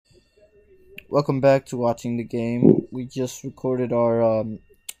welcome back to watching the game. We just recorded our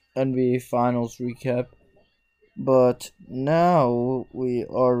NBA Finals recap, but now we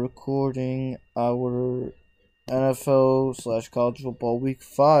are recording our NFL slash college football Week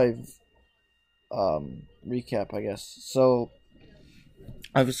 5 recap, I guess. So,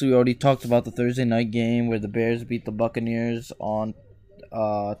 obviously we already talked about the Thursday night game where the Bears beat the Buccaneers on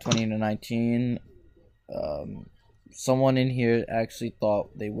 20-19. Someone in here actually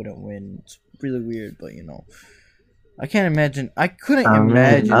thought they wouldn't win. It's really weird, but I can't imagine. I couldn't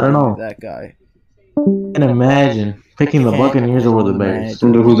imagine I don't know. that guy. I can imagine picking the Buccaneers over the Bears.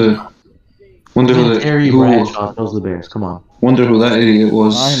 Wonder who Terry Bradshaw chose the Bears. Come on. Wonder who that idiot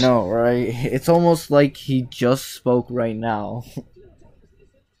was. I know, right? It's almost like he just spoke right now.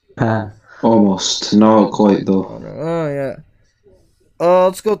 Almost, not quite though. Oh yeah.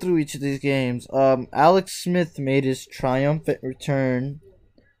 Let's go through each of these games. Alex Smith made his triumphant return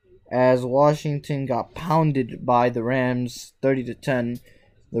as Washington got pounded by the Rams 30-10.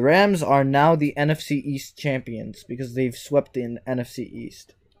 The Rams are now the NFC East champions because they've swept the NFC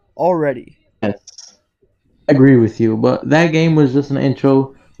East already. Yes, I agree with you, but that game was just an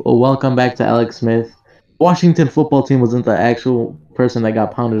intro. Well, welcome back to Alex Smith. Washington football team wasn't the actual person that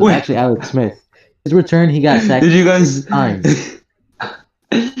got pounded. It was actually Alex Smith. His return, he got sacked. Did you guys?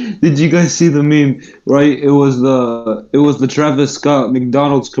 Did you guys see the meme? Right, it was the Travis Scott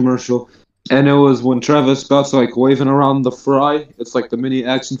McDonald's commercial, and it was when Travis Scott's like waving around the fry. It's like the mini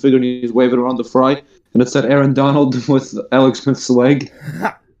action figure, and he's waving around the fry, and it said Aaron Donald with Alex Smith's leg.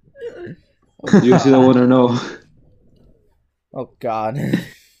 Did you see that one or no? Oh God,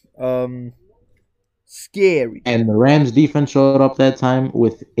 scary. And the Rams defense showed up that time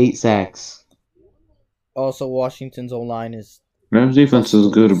with 8 sacks. Also, Washington's O-line is. Rams defense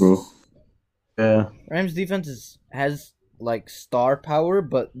is good, bro. Yeah. Rams defense has like star power,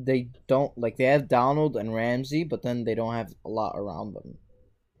 but they don't they have Donald and Ramsey, but then they don't have a lot around them.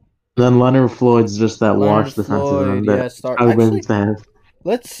 Then Leonard Floyd's just that wash defensive end that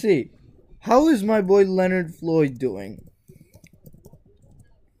Let's see. How is my boy Leonard Floyd doing?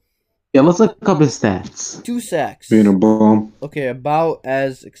 Yeah, let's look up his stats. 2 sacks. Being a bomb. Okay, about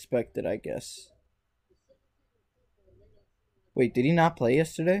as expected, I guess. Wait, did he not play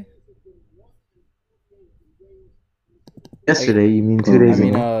yesterday? Yesterday, you mean 2 days ago?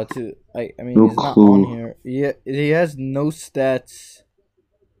 No he's not clue. on here. Yeah, he has no stats.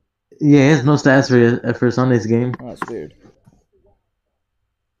 Yeah, he has no stats for Sunday's game. Oh, that's weird.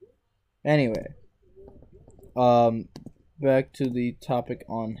 Anyway, back to the topic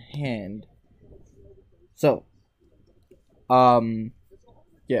on hand. So,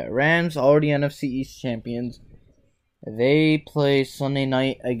 yeah, Rams already NFC East champions. They play Sunday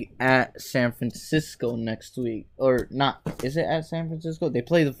night at San Francisco next week. Or not. Is it at San Francisco? They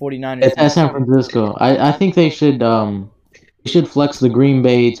play the 49ers. It's at San Francisco. I think they should flex the Green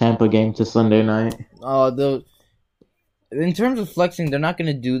Bay Tampa game to Sunday night. In terms of flexing, they're not going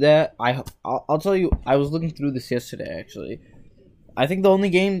to do that. I'll tell you, I was looking through this yesterday, actually. I think the only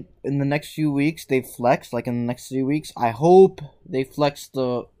game in the next few weeks they flex, like in the next 3 weeks, I hope they flex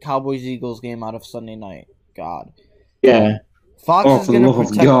the Cowboys-Eagles game out of Sunday night. God. Yeah. Fox is going to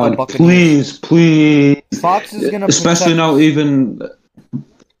protect the Buccaneers. Please. Fox is going to especially now even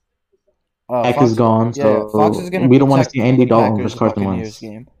Heck is gone, so Fox is gonna we don't want to protect see Andy the Dalton Packers versus Carson Buccaneers Wentz.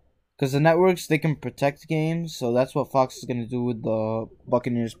 game. Because the networks, they can protect games, so that's what Fox is going to do with the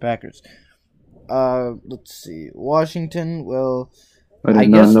Buccaneers-Packers. Let's see. Washington, well, I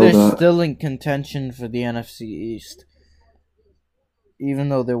guess they're still in contention for the NFC East. Even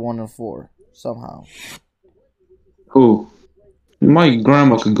though they're 1-4, somehow. Who? My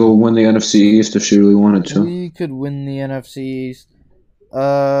grandma could go win the NFC East if she really wanted to. We could win the NFC East.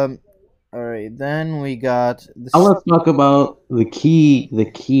 Alright, then we got... Now let's talk about the key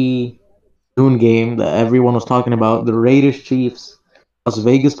noon game that everyone was talking about. The Raiders-Chiefs. Las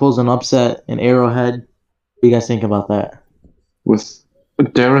Vegas pulls an upset in Arrowhead. What do you guys think about that? With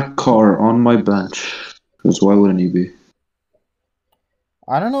Derek Carr on my bench. Because why wouldn't he be?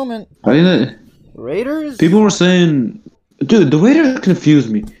 I don't know, man. Raiders? People were saying... Dude, the Raiders confused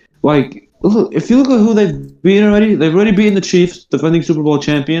me. Like, look, if you look at who they've beaten already, they've already beaten the Chiefs, defending Super Bowl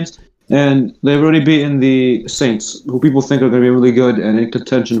champions, and they've already beaten the Saints, who people think are going to be really good and in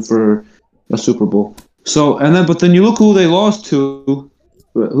contention for a Super Bowl. So, but then you look who they lost to.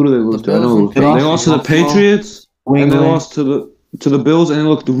 Who do they lose to? I know they lost to the Patriots, and they lost to the Bills, and they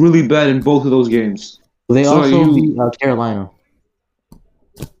looked really bad in both of those games. They also beat Carolina.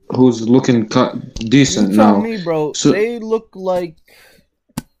 Who's looking decent you tell now. Me, bro. So, they look like,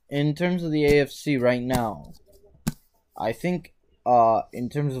 in terms of the AFC right now, I think in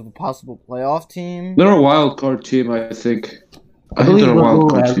terms of a possible playoff team, They're a wild card team, I think. I I think believe they're a they'll wild go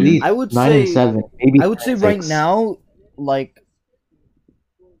card at team. least I would 9 and say 7, maybe I would say 6. right now, like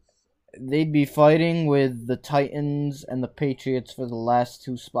they'd be fighting with the Titans and the Patriots for the last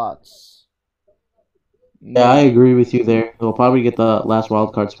 2 spots. Yeah, I agree with you there. They'll probably get the last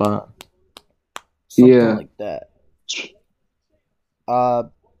wild card spot. Something Yeah. like that.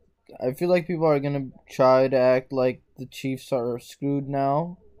 I feel like people are gonna try to act like the Chiefs are screwed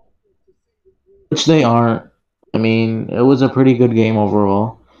now. Which they aren't. I mean, it was a pretty good game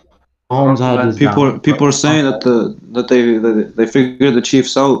overall. Mahomes had And his down. people are saying that they figured the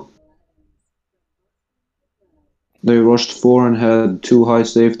Chiefs out. They rushed 4 and had 2 high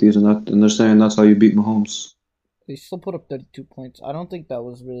safeties, and they're saying that's how you beat Mahomes. They still put up 32 points. I don't think that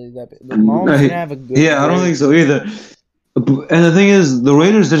was really that big. The Mahomes didn't have a good Yeah, I don't think so either. And the thing is, the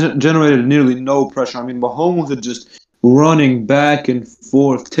Raiders generated nearly no pressure. I mean, Mahomes was just running back and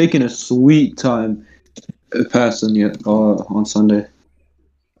forth, taking a sweet time passing yet on Sunday.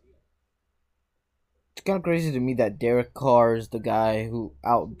 It's kind of crazy to me that Derek Carr is the guy who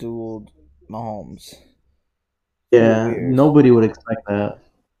outdueled Mahomes. Yeah, Weird. nobody would expect that.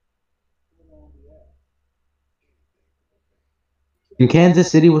 And Kansas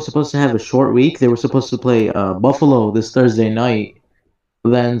City was supposed to have a short week. They were supposed to play Buffalo this Thursday night.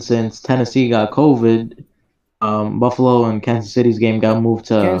 Then, since Tennessee got COVID, Buffalo and Kansas City's game got moved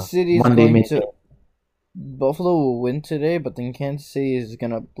to Kansas City is Monday going midday. to. Buffalo will win today, but then Kansas City is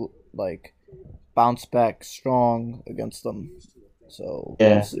gonna bounce back strong against them. So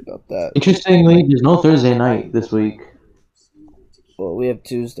Yeah. we'll see about that. Interestingly, there's no Thursday night this week. Well, we have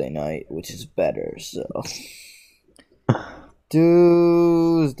Tuesday night, which is better. So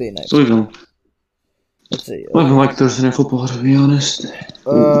Tuesday night. So even, Let's see. I even like Thursday Night Football, to be honest.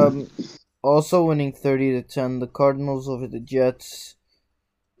 Also winning 30-10, the Cardinals over the Jets.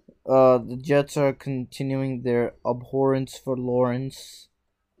 The Jets are continuing their abhorrence for Lawrence.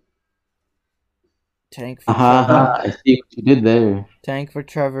 Tank for Trevor. I see what you did there. Tank for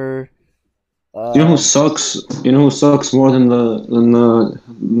Trevor. You know who sucks? You know who sucks more than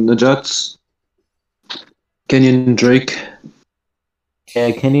the Jets? Kenyon Drake.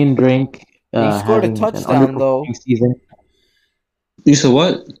 Yeah, Kenyon Drake. He scored a having an touchdown, though. underperforming season. You said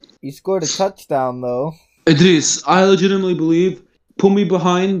what? He scored a touchdown, though. Idris, I legitimately believe, put me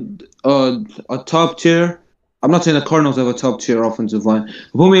behind a top tier. I'm not saying the Cardinals have a top tier offensive line.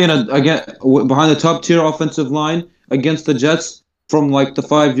 Put me behind the top tier offensive line against the Jets from like the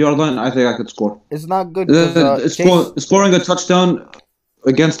 5-yard line. I think I could score. It's not good because Scoring a touchdown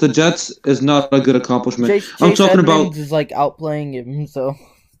against the Jets is not a good accomplishment. Chase Edmonds is like outplaying him, so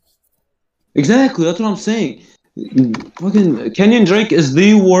exactly that's what I'm saying. Fucking Kenyon Drake is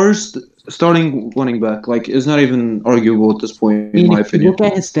the worst starting running back. Like, it's not even arguable at this point, in my if opinion. you look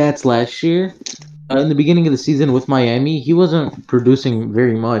at his stats last year, in the beginning of the season with Miami, he wasn't producing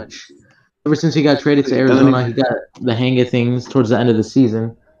very much. Ever since he got traded to Arizona, he got the hang of things towards the end of the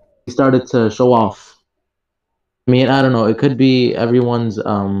season. He started to show off. I mean, I don't know. It could be everyone's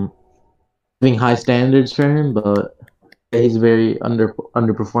having high standards for him, but he's very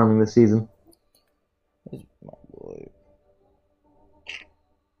underperforming this season.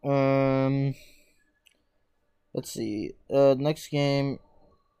 Let's see. Next game,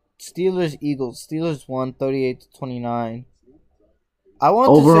 Steelers-Eagles. Steelers won 38-29. I want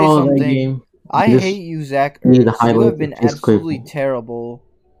Overall, to say that something. game, I hate you, Zach Ertz. You have been absolutely terrible.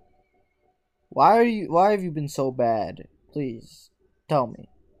 Why have you been so bad? Please tell me.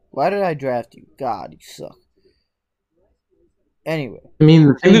 Why did I draft you? God, you suck. Anyway, I mean,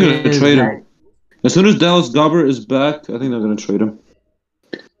 the I think thing they're going to is trade him. As soon as Dallas Goedert is back, I think they're going to trade him.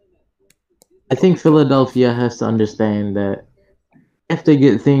 I think Philadelphia has to understand that if they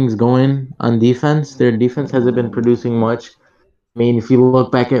get things going on defense, their defense hasn't been producing much. I mean, if you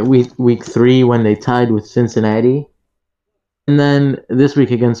look back at week 3 when they tied with Cincinnati, and then this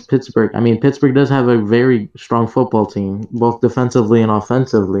week against Pittsburgh. I mean, Pittsburgh does have a very strong football team, both defensively and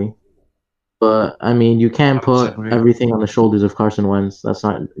offensively. But, I mean, you can't put everything on the shoulders of Carson Wentz. That's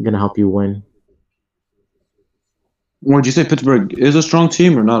not going to help you win. Would you say Pittsburgh is a strong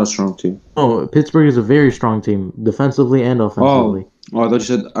team or not a strong team? Oh, Pittsburgh is a very strong team, defensively and offensively. I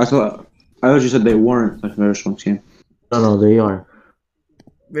thought you said they weren't a very strong team. No, they are.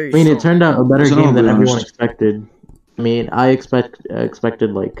 very It turned out a better game than everyone honest. expected. I mean, I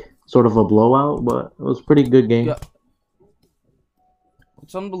expected like sort of a blowout, but it was a pretty good game. Yeah.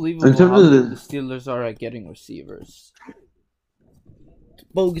 It's unbelievable In terms how of good the Steelers are at getting receivers. It's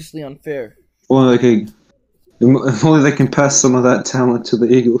bogusly unfair. If only they can pass some of that talent to the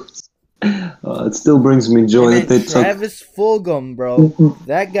Eagles. It still brings me joy And that they then took. Travis Fulgham, bro.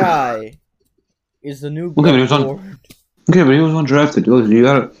 That guy is the new Okay, but he was Greg on. Ward. Okay, but he was undrafted. You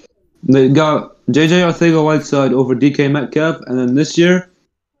got They got JJ Arcega-Whiteside over DK Metcalf, and then this year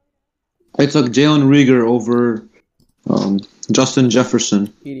they took Jalen Reagor over Justin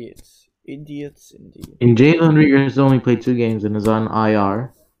Jefferson. Idiots. Idiots indeed. And Jalen Reagor has only played 2 games and is on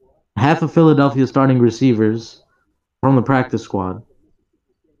IR. Half of Philadelphia's starting receivers from the practice squad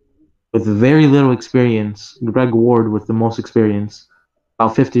with very little experience. Greg Ward with the most experience,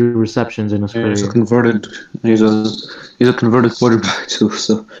 about 50 receptions in his Yeah, he's a career. converted. He's a converted quarterback too.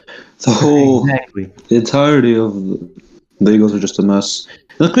 So the whole Exactly. the entirety of the Eagles are just a mess.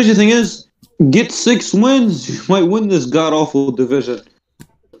 And the crazy thing is, get 6 wins, you might win this god awful division.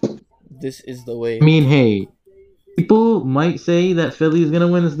 This is the way. I mean, hey, people might say that Philly's gonna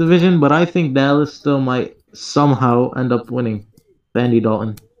win this division, but I think Dallas still might somehow end up winning. Andy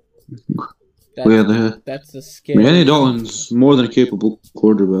Dalton. That's the scary. Andy Dalton's more than a capable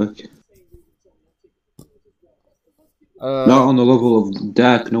quarterback. Not on the level of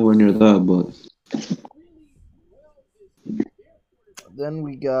Dak, nowhere near that, but. Then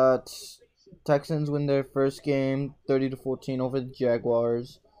we got Texans win their first game 30-14 over the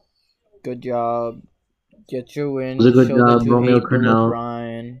Jaguars. Good job. Get your win. It was a good Show job, that you Romeo hate Crennel.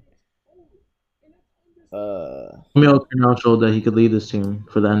 O'Brien. Romeo Crennel showed that he could lead this team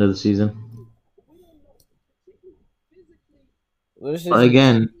for the end of the season. But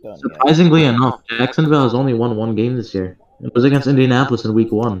again, surprisingly enough, Jacksonville has only won 1 game this year. It was against Indianapolis in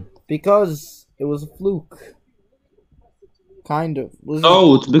Week 1. Because it was a fluke. Kind of.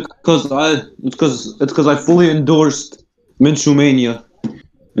 No, it's because I fully endorsed Minshew Mania,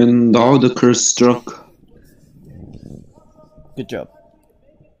 and the Auda curse struck. Good job.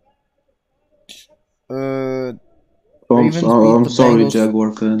 I'm Ravens sorry, Bengals.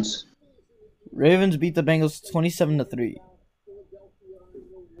 Jaguar fans. Ravens beat the Bengals 27-3.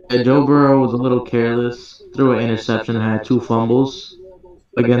 Yeah, Joe Burrow was a little careless, threw an interception and had 2 fumbles.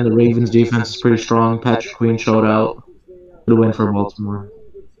 Again, the Ravens defense is pretty strong. Patrick Queen showed out. The win for Baltimore.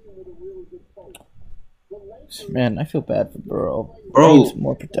 Man, I feel bad for Burrow. Bro, He needs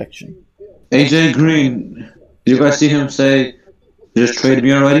more protection. AJ Green, did you guys see him say, "Just trade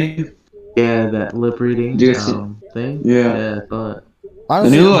me already"? Yeah, that lip reading Did you guys see? thing. Yeah. I thought.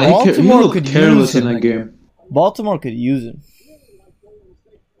 Honestly, And he Baltimore looked could careless use in him. that game. Baltimore could use him.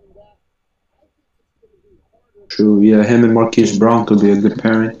 True, yeah, him and Marquise Brown could be a good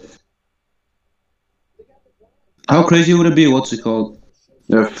pairing. How crazy would it be? What's it called?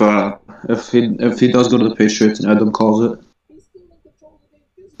 If he does go to the Patriots and Adam calls it.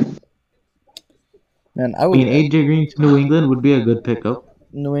 Man, I mean, AJ Green to New England would be a good pickup.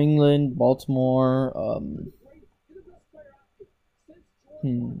 New England, Baltimore.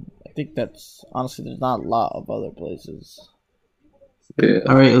 I think that's honestly there's not a lot of other places. Yeah.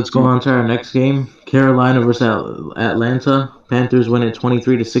 All right, let's go on to our next game. Carolina versus Atlanta. Panthers win it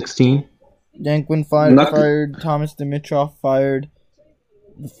 23-16. Dan Quinn fired. Thomas Dimitroff fired.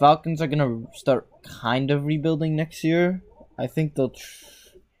 The Falcons are gonna start kind of rebuilding next year. I think they'll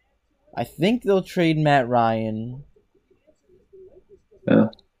trade Matt Ryan. Yeah.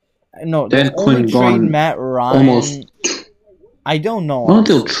 No, Dan they'll only Quinn trade gone Matt Ryan. almost. I don't know.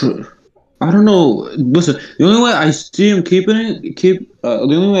 I don't know. Listen, the only way I see him the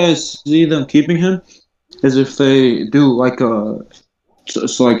only way I see them keeping him is if they do like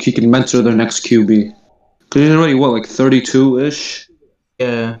so like he can mentor their next QB. Cause he's already like 32-ish.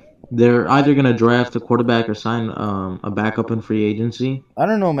 Yeah, they're either gonna draft a quarterback or sign a backup in free agency. I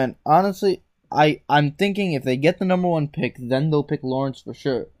don't know, man. Honestly, I'm thinking if they get the number 1 pick, then they'll pick Lawrence for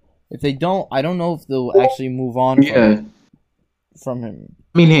sure. If they don't, I don't know if they'll actually move on from him.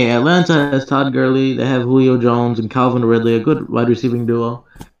 I mean, hey, Atlanta has Todd Gurley. They have Julio Jones and Calvin Ridley, a good wide receiving duo.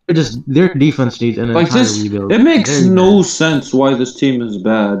 Their defense needs an entire rebuild. It makes no sense why this team is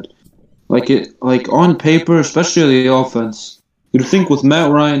bad. Like on paper, especially the offense. You'd think with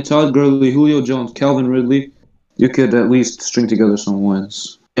Matt Ryan, Todd Gurley, Julio Jones, Calvin Ridley, you could at least string together some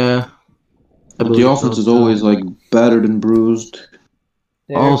wins. Yeah. But the offense is always like battered and bruised.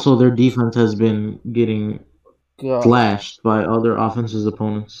 Also, their defense has been getting flashed by other offenses'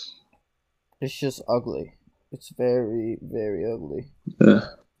 opponents. It's just ugly. It's very, very ugly. Yeah.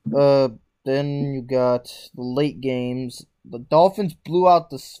 Then you got the late games. The Dolphins blew out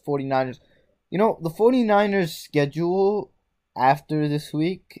the 49ers. You know, the 49ers' schedule after this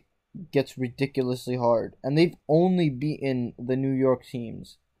week gets ridiculously hard. And they've only beaten the New York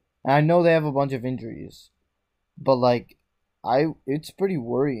teams. And I know they have a bunch of injuries. But, it's pretty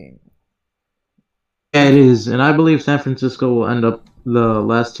worrying. Yeah, it is. And I believe San Francisco will end up the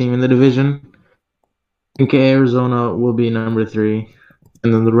last team in the division. think Arizona will be number 3,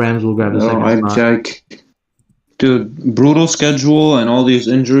 and then the Rams will grab the No, second spot. dude, brutal schedule and all these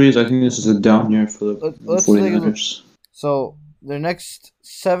injuries. I think this is a down year for the Let's take a look. 49ers. So, their next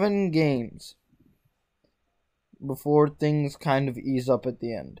 7 games before things kind of ease up at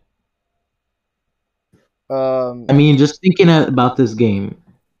the end. I mean, just thinking about this game,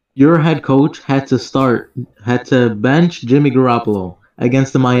 your head coach had to bench Jimmy Garoppolo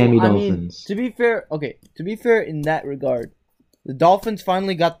against the Miami Dolphins. To be fair in that regard, the Dolphins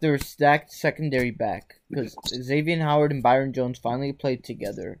finally got their stacked secondary back because Xavier Howard and Byron Jones finally played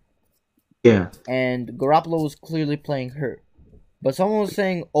together. Yeah. And Garoppolo was clearly playing hurt. But someone was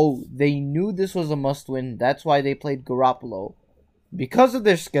saying, oh, they knew this was a must-win. That's why they played Garoppolo. Because of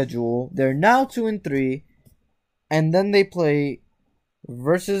their schedule, they're now 2-3. And then they play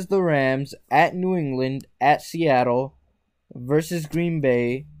versus the Rams, at New England, at Seattle, versus Green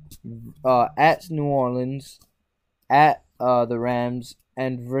Bay, at New Orleans, at the Rams,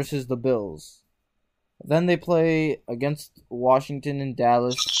 and versus the Bills. Then they play against Washington and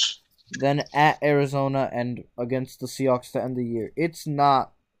Dallas, then at Arizona and against the Seahawks to end the year. It's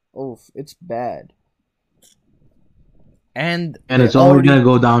not... it's bad. And it's only going to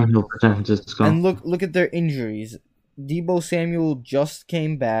go downhill for San Francisco. And look at their injuries. Deebo Samuel just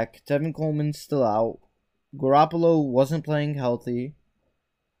came back. Tevin Coleman's still out. Garoppolo wasn't playing healthy.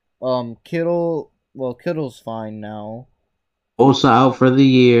 Kittle's fine now. Bosa out for the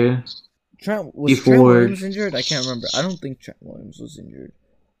year. Trent Williams injured? I can't remember. I don't think Trent Williams was injured.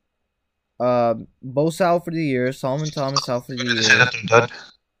 Bosa out for the year. Solomon Thomas out for the year.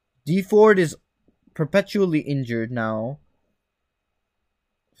 D Ford is perpetually injured now.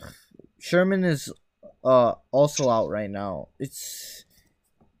 Sherman is also out right now.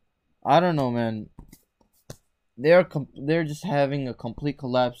 I don't know, man. They're just having a complete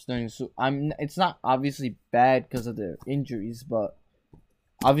collapse during. It's not obviously bad because of their injuries, but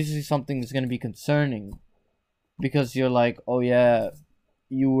obviously something is going to be concerning because you're like, oh yeah,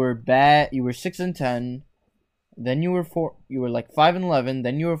 you were bad. You were 6-10, then you were like 5-11,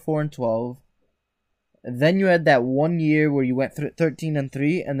 then you were 4-12. Then you had that 1 year where you went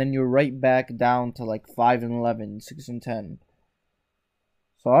 13-3, and then you're right back down to like 5-11, 6-10.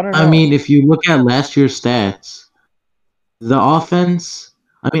 So I don't know. I mean, if you look at last year's stats, the offense,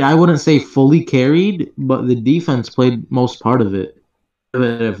 I wouldn't say fully carried, but the defense played most part of it.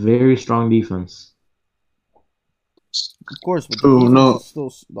 They had a very strong defense. Of course, but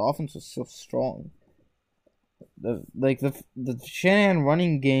the offense was still strong. The Shanahan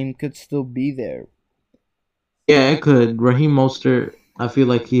running game could still be there. Yeah, it could. Raheem Mostert, I feel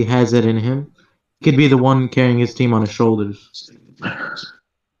like he has it in him. He could be the one carrying his team on his shoulders.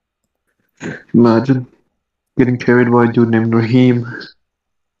 Imagine getting carried by a dude named Raheem.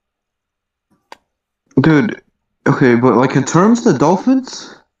 Dude, okay, but like in terms of the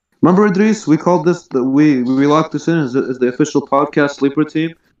Dolphins, remember Idris? We called this we locked this in as the official podcast sleeper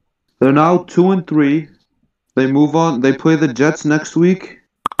team. They're now 2-3. They move on. They play the Jets next week,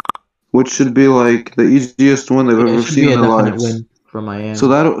 which should be like the easiest one they've ever seen in their lives. Win for Miami. So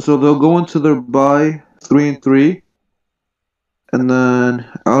they'll go into their bye 3-3, and then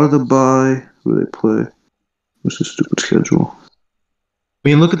out of the bye, who do they play? What's the stupid schedule?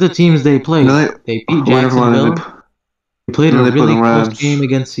 Look at the teams they played. They beat Jacksonville. They played a really close game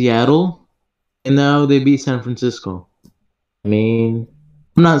against Seattle, and now they beat San Francisco. I'm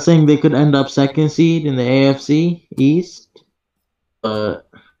not saying they could end up second seed in the AFC East, but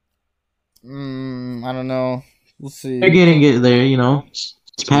I don't know. We'll see. They're getting it there,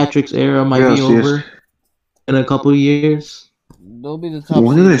 Patrick's era might be over in a couple of years. They'll be the top seed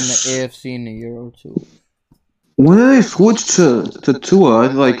in the AFC in a year or two. When did they switch to Tua?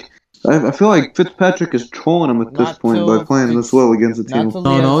 I feel like Fitzpatrick is trolling him at this point by playing this well against the team.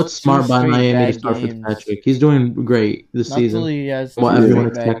 No, it's smart by Miami to start Fitzpatrick. He's doing great this season. Not until he has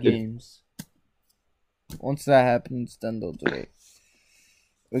two bad games. Once that happens, then they'll do it.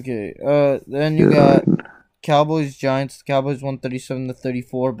 Okay, then you got Cowboys, Giants. The Cowboys won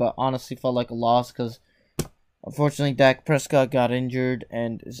 37-34, but honestly felt like a loss because unfortunately Dak Prescott got injured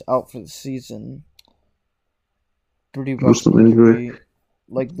and is out for the season. Pretty rough injury.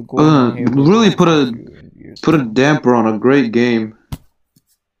 Like the really put a damper on a great game. It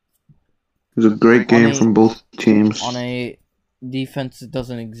was a great game from both teams. On a defense that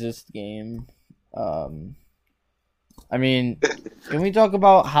doesn't exist game. Can we talk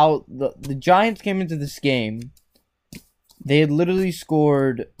about how the Giants came into this game? They had literally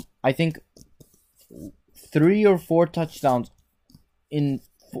scored, I think, 3 or 4 touchdowns in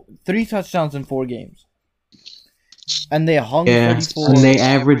 3 touchdowns in 4 games. And they hung Yeah, 34. and they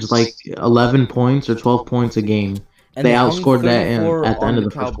averaged like 11 points or 12 points a game. And They hung outscored that 34 at the on end of the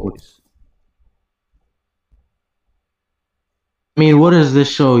the first quarter. Cowboys. I mean, what does this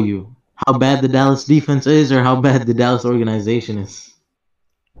show you? How bad the Dallas defense is, or how bad the Dallas organization is?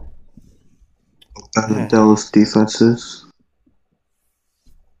 Dallas defenses.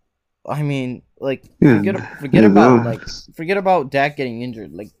 I mean, like Yeah, forget about Dak getting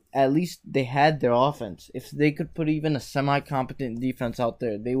injured. Like at least they had their offense. If they could put even a semi-competent defense out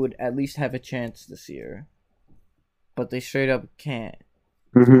there, they would at least have a chance this year. But they straight up can't.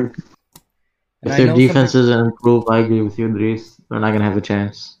 Mm-hmm. If their defense isn't improved, I agree with you, Idris. They're not gonna have a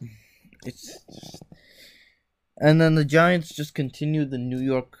chance. And then the Giants just continue the New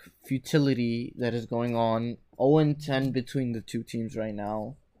York futility that is going on. 0-10 between the two teams right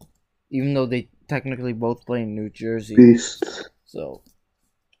now, even though they technically both play in New Jersey. Beast. So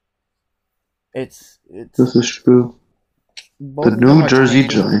it's this is true. Both the New Jersey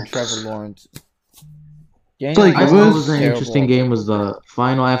Giants. Trevor Lawrence. I thought it was an interesting game. Was the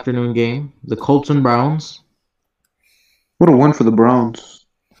final afternoon game, the Colts and Browns. What a win for the Browns!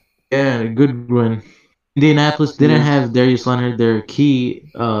 Yeah, a good win. Indianapolis didn't have Darius Leonard, their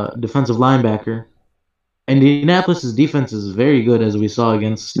key defensive linebacker. Indianapolis' defense is very good, as we saw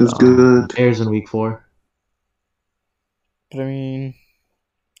against the Bears in Week 4. But I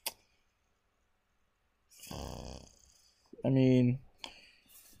mean,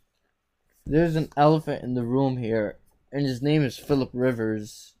 there's an elephant in the room here, and his name is Phillip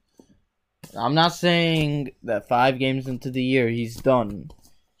Rivers. I'm not saying that 5 games into the year he's done,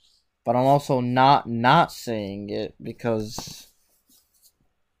 but I'm also not saying it because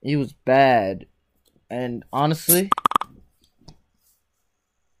he was bad. And honestly,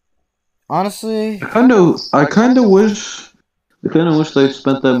 I kind of wish they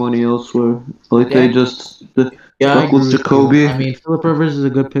spent that money elsewhere. Like they just stuck with Jacoby. I mean, Phillip Rivers is a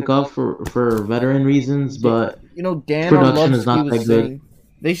good pickup for veteran reasons, but Dan production is not that good.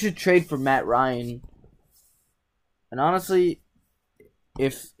 They should trade for Matt Ryan. And honestly,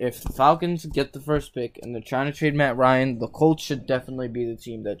 if the Falcons get the first pick and they're trying to trade Matt Ryan, the Colts should definitely be the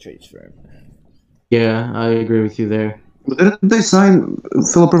team that trades for him. Yeah, I agree with you there. But didn't they sign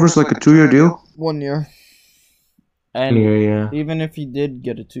Phillip Rivers like a 2-year deal? 1 year. And even if he did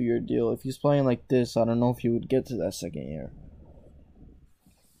get a 2-year deal, if he's playing like this, I don't know if he would get to that second year.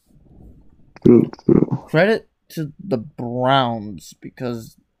 True. Credit to the Browns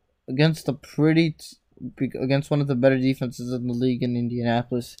because against one of the better defenses in the league in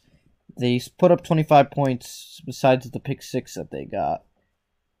Indianapolis, they put up 25 points besides the pick 6 that they got.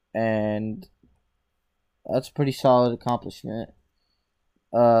 And that's a pretty solid accomplishment.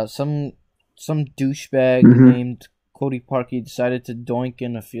 Some douchebag named Cody Parkey decided to doink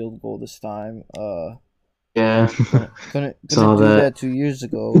in a field goal this time. Couldn't do that 2 years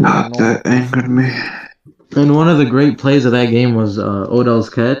ago. That angered me. And one of the great plays of that game was Odell's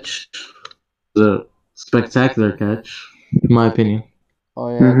catch. The spectacular catch, in my opinion.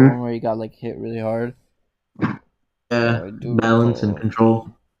 Oh yeah, the one where he got hit really hard. Yeah, balance and control.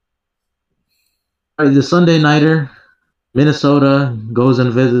 All right, the Sunday nighter, Minnesota goes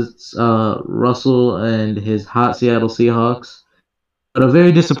and visits Russell and his hot Seattle Seahawks. But a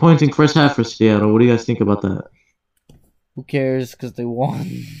very disappointing first half for Seattle. What do you guys think about that? Who cares? Because they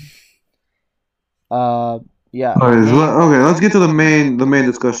won. Yeah. Okay, let's get to the main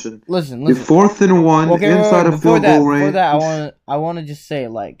discussion. Listen. The 4th and 1 inside of field goal range. Before that, I want to just say,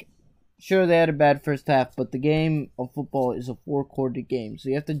 sure they had a bad first half, but the game of football is a 4-quarter game, so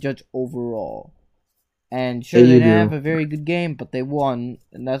you have to judge overall. And sure, they didn't have a very good game, but they won,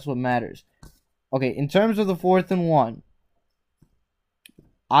 and that's what matters. Okay, in terms of the 4th and 1,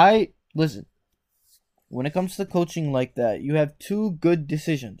 listen. When it comes to coaching like that, you have 2 good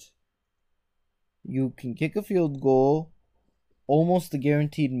decisions. You can kick a field goal, almost a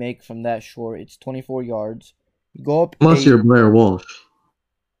guaranteed make from that short. It's 24 yards. You go up. Unless you're Blair Walsh.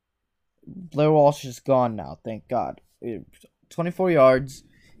 Blair Walsh is gone now, thank God. 24 yards.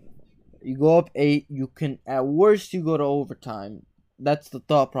 You go up 8. You can, at worst, you go to overtime. That's the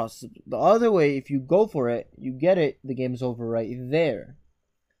thought process. The other way, if you go for it, you get it, the game's over right there.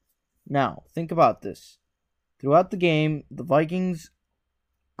 Now, think about this. Throughout the game, the Vikings,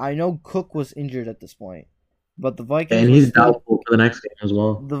 I know Cook was injured at this point, but the Vikings... And he's doubtful for the next game as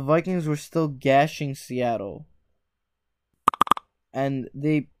well. The Vikings were still gashing Seattle. And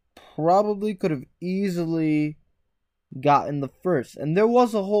they probably could have easily gotten the first. And there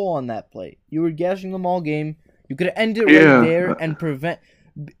was a hole on that play. You were gashing them all game. You could have ended it right there and prevent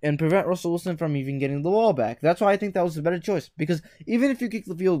Russell Wilson from even getting the ball back. That's why I think that was a better choice. Because even if you kick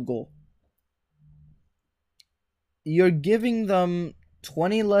the field goal, you're giving them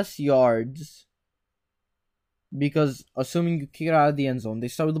 20 less yards because assuming you kick it out of the end zone, they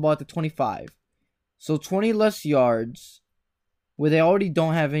start with the ball at the 25. So 20 less yards where they already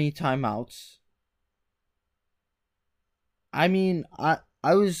don't have any timeouts. I mean, I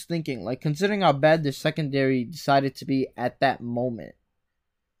was thinking, like, considering how bad the secondary decided to be at that moment,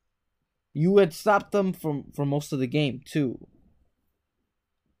 you had stopped them for most of the game, too.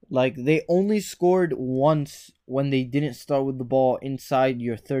 Like, they only scored once when they didn't start with the ball inside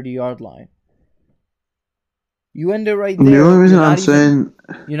your 30-yard line. You end it right there. The only reason I'm saying...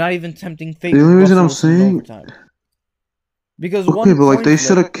 You're not even tempting fate. The only reason I'm saying... Because okay, but, like, they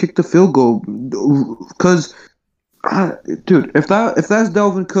should have kicked the field goal. Because... dude, if that's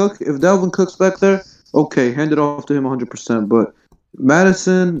Delvin Cook, if Delvin Cook's back there, okay, hand it off to him 100%. But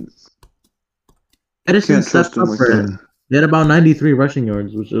Madison stepped up for him. He had about 93 rushing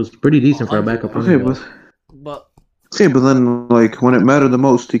yards, which was pretty decent for a backup. Okay, but then, like, when it mattered the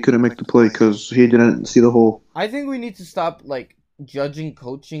most, he couldn't make the play because he didn't see the hole. I think we need to stop, like, judging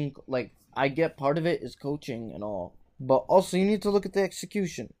coaching. Like, I get part of it is coaching and all, but also you need to look at the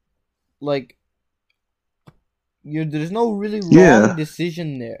execution. Like, there's no really wrong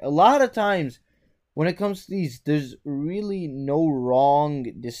decision there. A lot of times, when it comes to these, there's really no wrong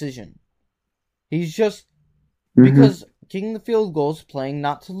decision. He's just because kicking the field goal is playing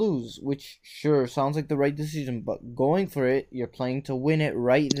not to lose, which sure sounds like the right decision, but going for it, you're playing to win it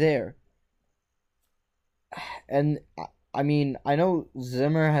right there. And I mean, I know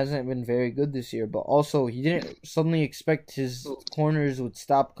Zimmer hasn't been very good this year, but also he didn't suddenly expect his corners would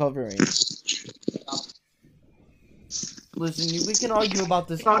stop covering. Listen, we can argue about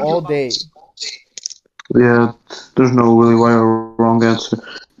this all day. Yeah, there's no really right or wrong answer.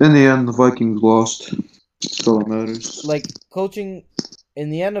 In the end, the Vikings lost. That's all that matters. Like, coaching, in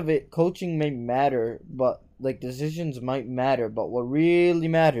the end of it, coaching may matter, but, like, decisions might matter, but what really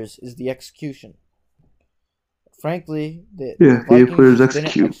matters is the execution. Frankly, the Vikings players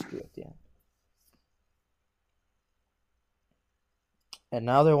execute at the end. And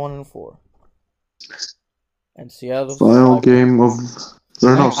now they're 1-4. And Seattle's final game of...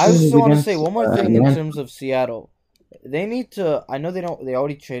 I just want to say one more thing in terms of Seattle. They need to... I know they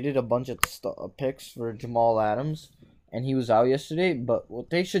already traded a bunch of picks for Jamal Adams, and he was out yesterday, but what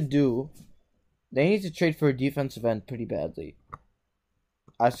they should do, they need to trade for a defensive end pretty badly.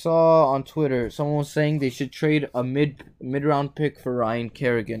 I saw on Twitter someone was saying they should trade a mid-round pick for Ryan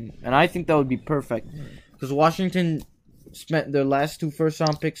Kerrigan, and I think that would be perfect because Washington spent their last 2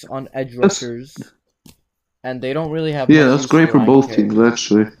 first-round picks on edge rushers, and they don't really have. Yeah, that's great for both teams,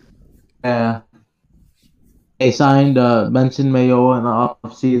 actually. Yeah, they signed Benson Mayo in the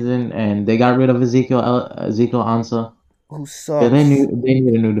offseason, and they got rid of Ezekiel Ansah, who sucks. Yeah, they need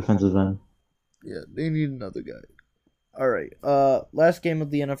a new defensive end. Yeah, they need another guy. All right. Last game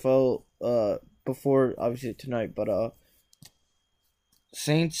of the NFL. Before obviously tonight, but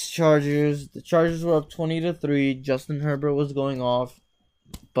Saints Chargers. The Chargers were up 20-3. Justin Herbert was going off,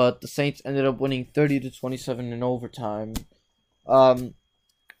 but the Saints ended up winning 30-27 in overtime.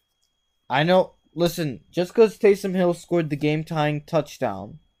 I know. Listen, just because Taysom Hill scored the game-tying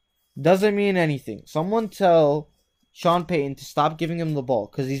touchdown doesn't mean anything. Someone tell Sean Payton to stop giving him the ball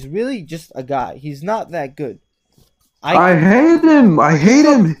because he's really just a guy. He's not that good. I hate him. I hate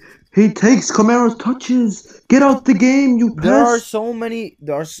him. He takes Camaro's touches. Get out the game, you pest. There are so many.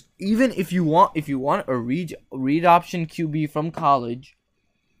 Even if you want a read option QB from college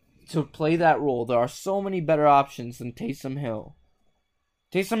to play that role, there are so many better options than Taysom Hill.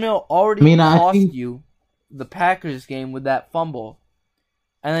 Taysom Hill already cost you the Packers game with that fumble,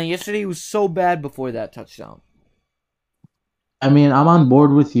 and then yesterday he was so bad before that touchdown. I mean, I'm on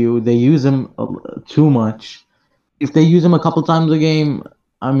board with you. They use him too much. If they use him a couple times a game,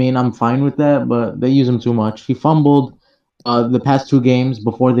 I mean, I'm fine with that, but they use him too much. He fumbled the past 2 games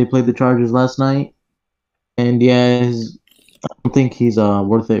before they played the Chargers last night. And yeah, I don't think he's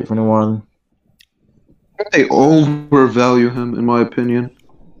worth it for New Orleans. They overvalue him, in my opinion.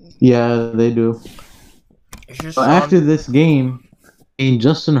 Yeah, they do. But after this game,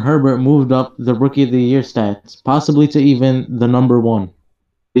 Justin Herbert moved up the Rookie of the Year stats, possibly to even the number 1. What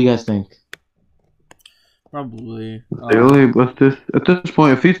do you guys think? Probably. At this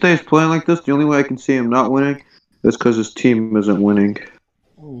point, if he stays playing like this, the only way I can see him not winning is because his team isn't winning.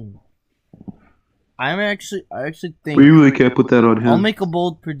 I actually think we really can't put that on him. I'll make a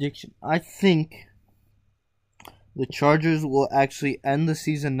bold prediction. I think the Chargers will actually end the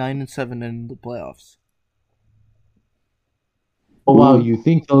season 9-7 in the playoffs. Oh wow, you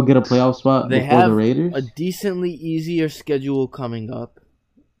think they'll get a playoff spot before the Raiders? They have a decently easier schedule coming up.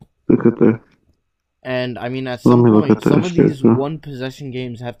 Look at that. And I mean, at Let some me look point, at the some of these schedule. one possession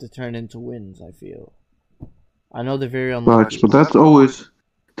games have to turn into wins. I feel. I know they're very Right, unlucky. but that's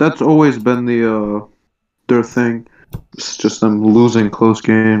always been their thing. It's just them losing close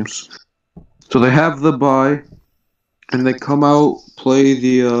games. So they have the bye, and they come out play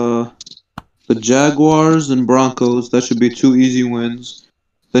the Jaguars and Broncos. That should be 2 easy wins.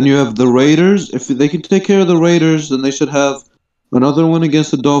 Then you have the Raiders. If they can take care of the Raiders, then they should have another one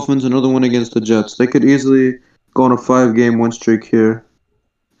against the Dolphins, another one against the Jets. They could easily go on a 5-game win streak here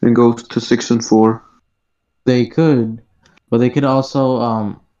and go to 6-4. They could, but they could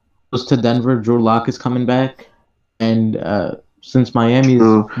also lose to Denver. Drew Lock is coming back, and since Miami's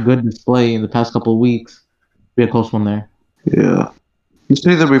So good display in the past couple of weeks, be a close one there. yeah, it's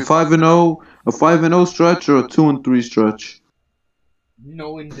either be 5-0, a 5-0 stretch, or a 2-3 stretch.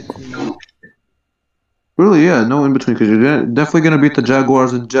 No in between. Really, yeah, no in between because you're definitely gonna beat the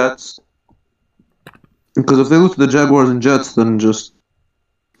Jaguars and Jets. Because if they lose to the Jaguars and Jets, then just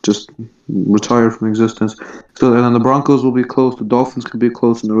retire from existence. So and then the Broncos will be close, the Dolphins could be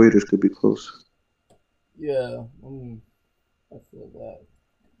close, and the Raiders could be close. Yeah, I feel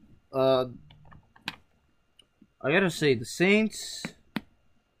that. I gotta say the Saints.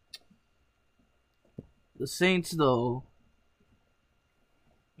 The Saints, though.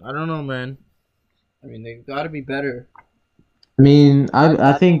 I don't know, man. I mean, they gotta be better. I mean,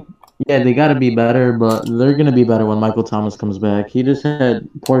 I think yeah, they got to be better, but they're gonna be better when Michael Thomas comes back. He just had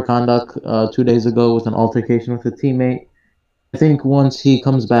poor conduct 2 days ago with an altercation with a teammate. I think once he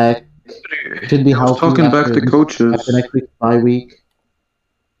comes back, should be I was healthy talking back to after coaches. next week's bye week.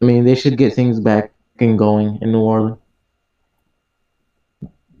 I mean, they should get things back and going in New Orleans.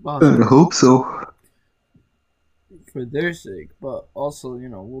 I hope so. For their sake, but also,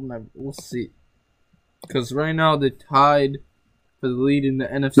 we'll see. Because right now they're tied for the lead in the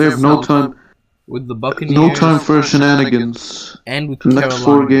NFC. They have no South time. with the Buccaneers. No time for shenanigans. And with Next Carolina,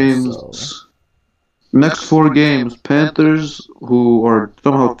 4 games. so. Next 4 games, Panthers, who are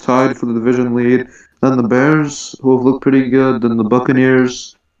somehow tied for the division lead. Then the Bears, who have looked pretty good. Then the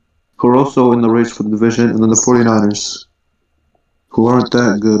Buccaneers, who are also in the race for the division. And then the 49ers, who aren't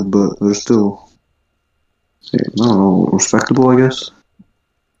that good, but they're still, I don't know, respectable, I guess.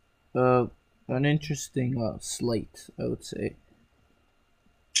 An interesting slate, I would say.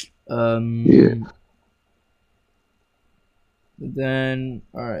 Yeah. Then,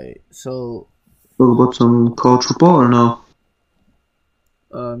 alright, so... Talk about some college football or no?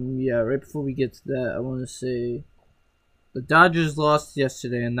 Yeah, right before we get to that, I want to say... The Dodgers lost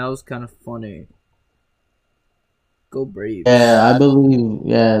yesterday, and that was kind of funny. Go Braves. Yeah, I believe.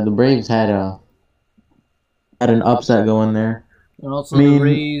 Yeah, the Braves had an upset going there. And also the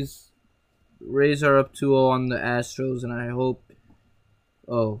Rays are up 2-0 on the Astros, and I hope...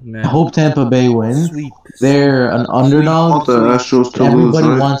 Oh, man. I hope Tampa Bay wins. Sweep. They're an underdog. I want the Astros to lose, Everybody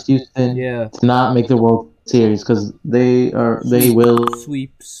right? wants Houston to not make the World Series because they will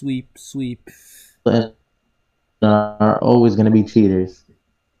Sweep. and are always going to be cheaters.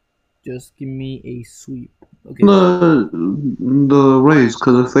 Just give me a sweep. Okay. The Rays,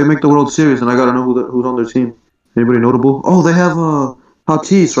 because if they make the World Series, then I gotta know who's on their team. Anybody notable? Oh, they have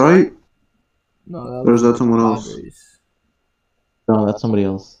Tatis, right? No, or is that someone else? Padres. No, that's somebody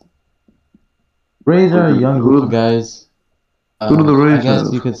else. Rays are a young group of guys. Who do the Rays I guess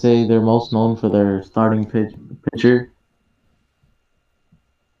have? you could say they're most known for their starting pitcher.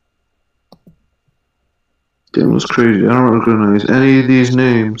 Damn, that's crazy. I don't recognize any of these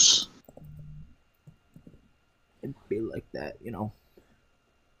names. It'd be like that,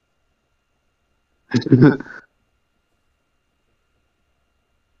 It's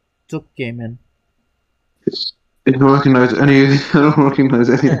okay, man. I don't recognize any. I don't recognize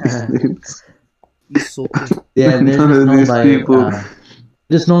any of these names. It's okay. Yeah, they're None of these people.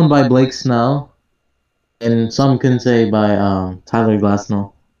 just known by Blake Snell, and some can say by Tyler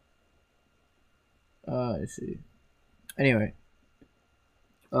Glasnow. I see. Anyway,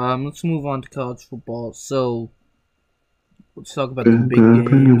 let's move on to college football. So, let's talk about the big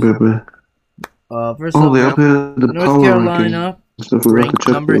games. First up, North Carolina, ranked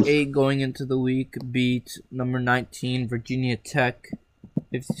number 8 going into the week, beat number 19 Virginia Tech,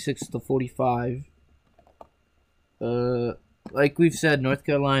 56-45. Like we've said, North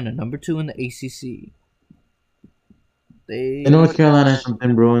Carolina, number 2 in the ACC. In North Carolina, has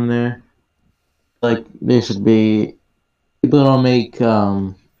something brewing there. Like they should be. People don't make.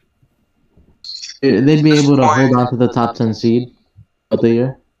 They'd be able to hold on to the top 10 seed of the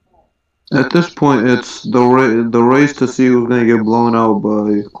year. At this point, it's the race to see who's going to get blown out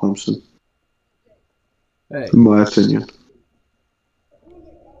by Clemson. Hey. In my opinion.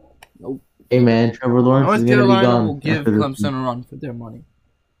 Nope. Hey man, Trevor Lawrence North is gonna be Carolina will gone give after this Clemson week. a run for their money.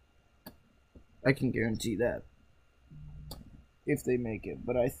 I can guarantee that. If they make it,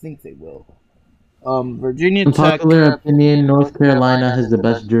 but I think they will. Virginia In Tech. popular opinion, North Carolina has the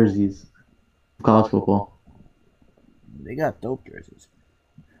best jerseys of college football. They got dope jerseys.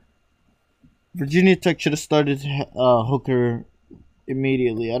 Virginia Tech should have started Hooker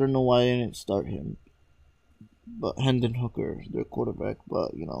immediately. I don't know why they didn't start him. But Hendon Hooker, their quarterback,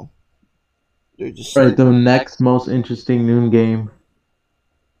 but they're just All right, the next most interesting noon game,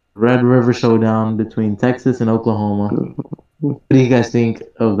 Red River Showdown between Texas and Oklahoma. What do you guys think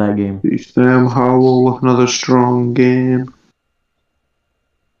of that game? Sam Howell with another strong game.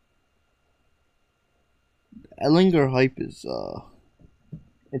 Ellinger hype is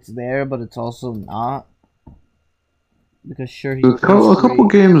it's there, but it's also not. Because sure he A couple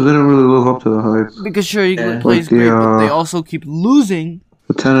great. games didn't really live up to the hype. Because sure he Yeah. plays Like great, but they also keep losing.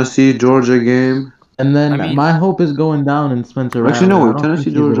 The Tennessee Georgia game. And then I mean- my hope is going down in Spencer Rattler. Actually, no, I wait. don't Tennessee think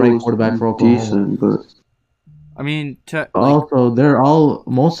he's the Georgia right was quarterback for Oklahoma. decent, but I mean, Also,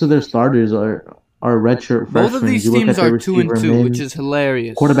 most of their starters are redshirt freshmen. both of these You look teams at their are 2-2, receiver, which is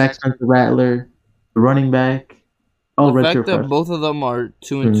hilarious. quarterback Spencer Rattler, the running back, all The redshirt fact that freshmen. both of them are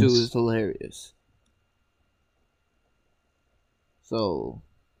 2-2 is hilarious. So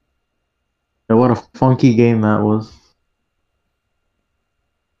What a funky game that was.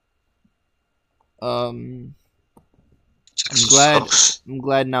 I'm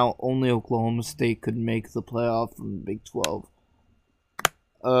glad now only Oklahoma State could make the playoff from the Big 12.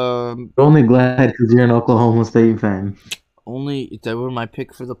 I'm only glad because you're an Oklahoma State fan. Only they were my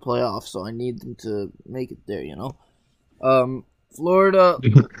pick for the playoff, so I need them to make it there, Florida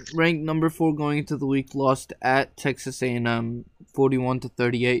ranked number 4 going into the week, lost at Texas A&M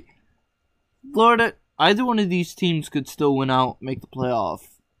 41-38. Florida, either one of these teams could still win out, make the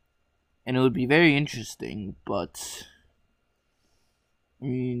playoff, and it would be very interesting, but I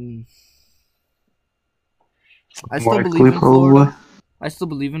mean, I still believe in Florida. I still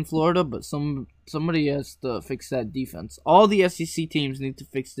believe in Florida, but somebody has to fix that defense. All the SEC teams need to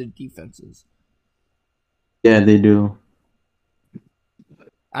fix their defenses. Yeah, they do.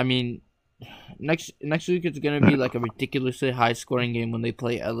 I mean, next week it's gonna be like a ridiculously high scoring game when they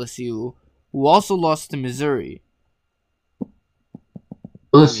play LSU, who also lost to Missouri.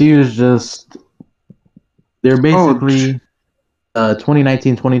 LSU is they're basically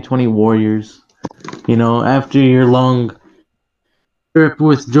 2019-2020 Warriors. After your long trip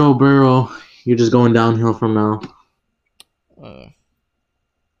with Joe Burrow, you're just going downhill from now.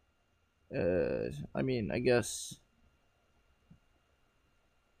 I mean, I guess.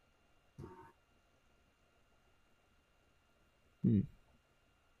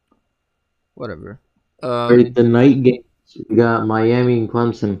 Whatever. Right, the night games, we got Miami and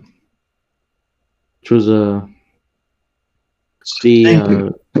Clemson, which was I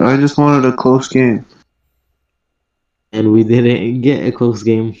just wanted a close game. And we didn't get a close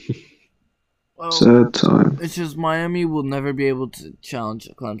game. Well, sad time. It's just Miami will never be able to challenge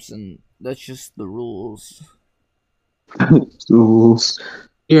Clemson. That's just the rules. Rules.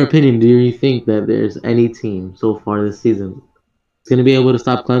 In your opinion, do you think that there's any team so far this season that's going to be able to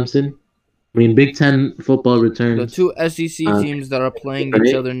stop Clemson? I mean, Big Ten football returns. The two SEC teams that are playing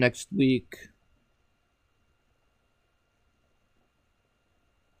each other next week.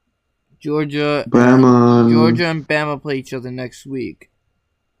 Georgia and Bama play each other next week.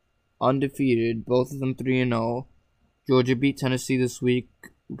 Undefeated, both of them 3-0. Georgia beat Tennessee this week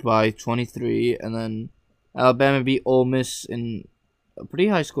by 23, and then Alabama beat Ole Miss in a pretty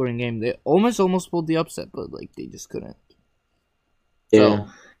high scoring game. Ole Miss almost pulled the upset, but they just couldn't. Yeah. So,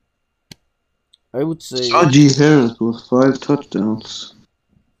 I would say Najee Harris with 5 touchdowns.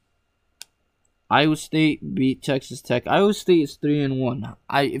 Iowa State beat Texas Tech. Iowa State is 3-1.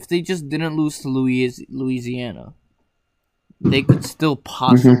 If they just didn't lose to Louisiana, they could still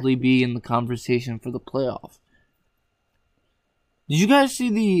possibly be in the conversation for the playoff. Did you guys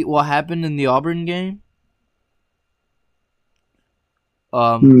see what happened in the Auburn game?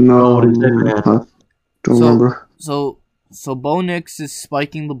 No, don't remember. So Bo Nix is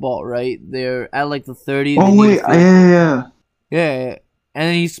spiking the ball, right? They're at the 30. Oh wait, yeah. And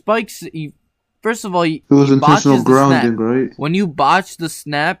then he spikes. First of all, it was intentional grounding, right? When you botch the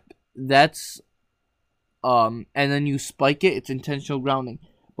snap, that's and then you spike it, it's intentional grounding.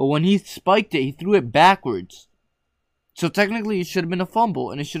 But when he spiked it, he threw it backwards. So technically, it should have been a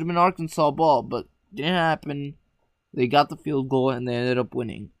fumble, and it should have been an Arkansas ball, but it didn't happen. They got the field goal, and they ended up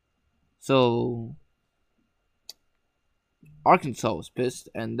winning. So Arkansas was pissed,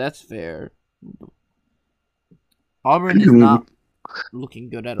 and that's fair. Auburn is not. looking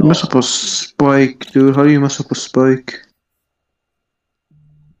good at You mess up all. a spike, dude. How do you mess up a spike?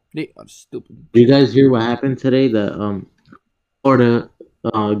 They are stupid. Did you guys hear what happened today? The Florida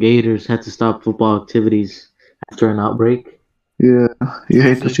Gators had to stop football activities after an outbreak. Yeah, you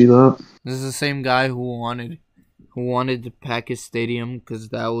hate to see that. This is the same guy who wanted to pack his stadium because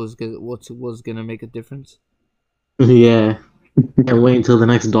that was what was gonna make a difference. Yeah, can't wait until the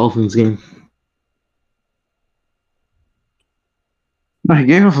next Dolphins game. No, he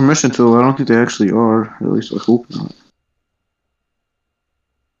gave him permission to. I don't think they actually are. At least I hope not.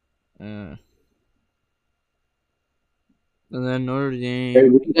 And then Notre Hey,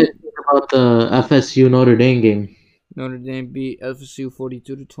 Dame. what do you guys think about the FSU Notre Dame game? Notre Dame beat FSU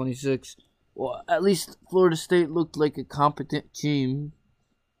 42-26. Well, at least Florida State looked like a competent team.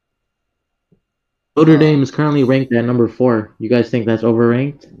 Notre Dame is currently ranked at number 4. You guys think that's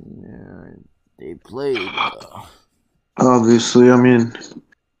overranked? Yeah, they played. Obviously, I mean,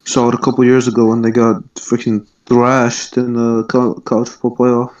 saw it a couple years ago when they got freaking thrashed in the college football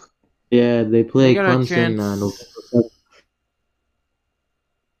playoff. Yeah, they play They got a Clemson chance. November 7th.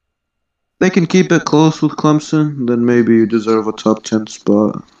 They can keep it close with Clemson, then maybe you deserve a top 10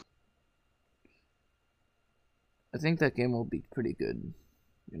 spot. I think that game will be pretty good.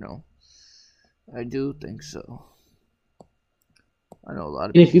 I do think so. I know a lot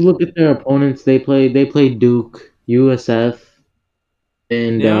of And if you people. look at their opponents, they play Duke, USF,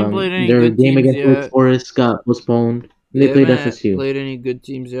 and They haven't played any their good game teams against Wake yet. Forest got postponed. They They played haven't FSU. played any good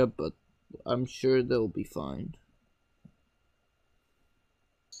teams yet, but I'm sure they'll be fine.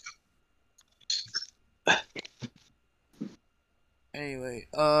 Anyway,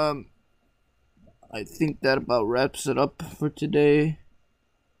 I think that about wraps it up for today.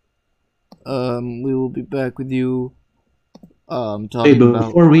 We will be back with you. Hey, Talking but about.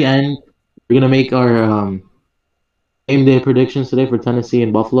 before we end, we're gonna make our game day predictions today for Tennessee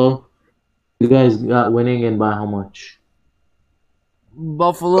and Buffalo. You guys got winning, and by how much?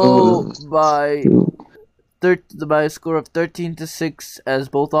 Buffalo by a score of 13-6, as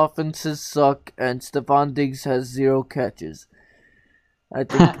both offenses suck and Stephon Diggs has 0 catches. I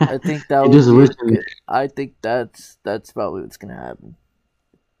think that You would just be wish good. I think that's probably what's gonna happen.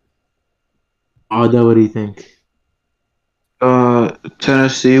 Oh, that what do you think?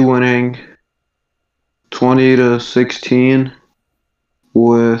 Tennessee winning 20-16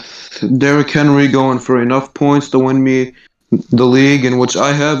 with Derrick Henry going for enough points to win me the league in which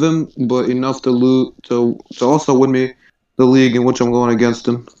I have him, but enough to also win me the league in which I'm going against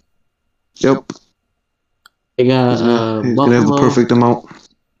him. Yep. I got He's gonna have the Buffalo. perfect amount.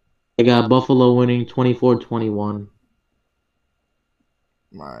 I got Buffalo winning 24-21.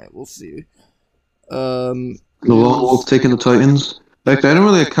 Alright, we'll see. The Lone Wolf taking the Titans. Like, I didn't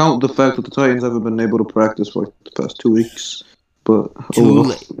really account the fact that the Titans haven't been able to practice for like the past 2 weeks, but Too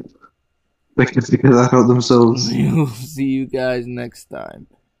late. They can figure that out themselves. We'll see you guys next time.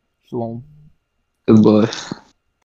 Shalom. Goodbye.